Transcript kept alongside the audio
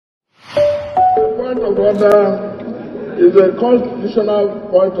point of order is a constitutional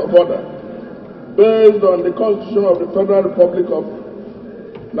point of order based on the Constitution of the Federal Republic of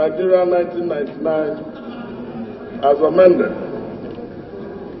Nigeria 1999 as amended.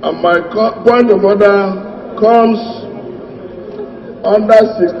 And my point of order comes under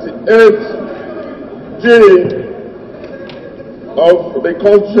 68G of the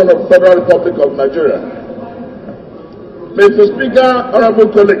Constitution of the Federal Republic of Nigeria. Mr. Speaker, honorable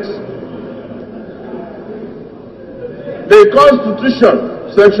colleagues, the Constitution,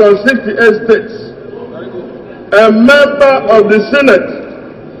 Section 68 states, a member of the Senate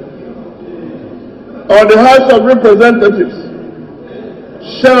or the House of Representatives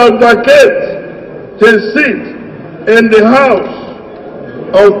shall vacate his seat in the House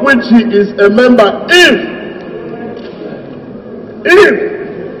of which he is a member if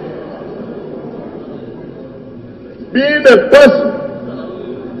being a person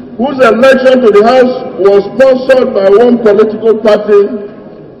whose election to the House was sponsored by one political party,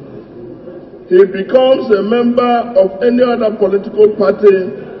 he becomes a member of any other political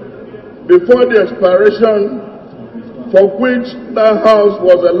party before the expiration for which that House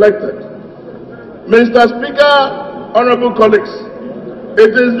was elected. Mr. Speaker, honorable colleagues,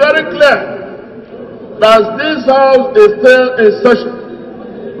 it is very clear that this House is still in session.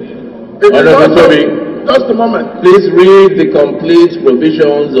 Honorable Toby, just a moment. Please read the complete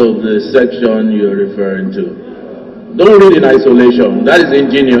provisions of the section you're referring to. Don't read in isolation. That is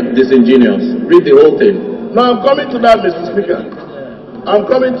disingenuous. Read the whole thing. No, I'm coming to that, Mr. Speaker. I'm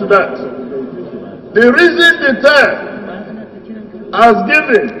coming to that. The reason the term as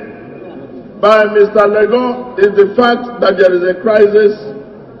given by Mr. Legon is the fact that there is a crisis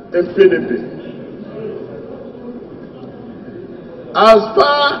in PDP. As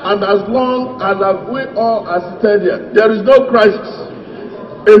far and as long as we all are seated here, there is no crisis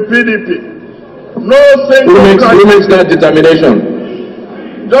in PDP. No single crisis. Who makes that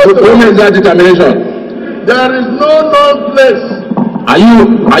determination? Who makes that determination? There is no known place. Are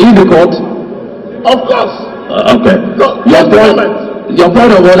you the court? Of course. Okay. No, your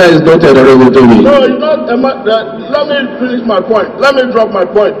point of order is noted, Honorable Toby. No, it's not. Let me finish my point. Let me drop my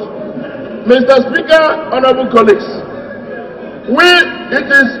point. Mr. Speaker, honorable colleagues,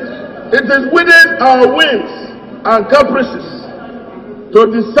 it is within our whims and caprices to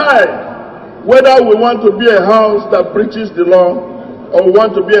decide whether we want to be a house that preaches the law or we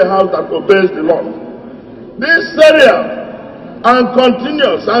want to be a house that obeys the law. This serial and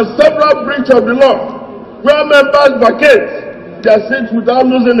continuous and several breach of the law, where members vacate their seats without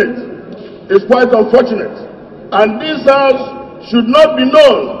losing it, is quite unfortunate. And this House should not be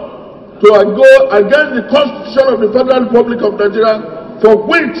known to go against the Constitution of the Federal Republic of Nigeria, for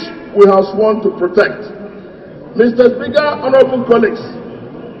which we have sworn to protect. Mr. Speaker, honorable colleagues,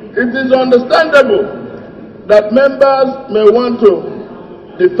 it is understandable that members may want to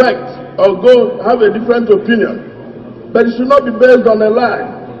defect or go have a different opinion, but it should not be based on a lie.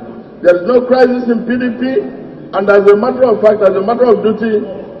 There is no crisis in PDP, and as a matter of fact, as a matter of duty,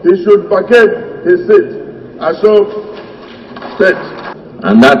 he should vacate his seat. I so state.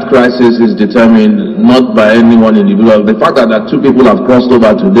 And that crisis is determined not by any one individual. The fact that two people have crossed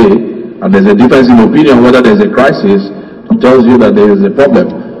over today and there's a difference in opinion whether there's a crisis tells you that there is a problem.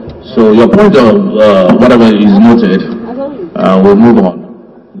 So your point of whatever is noted, we'll move on.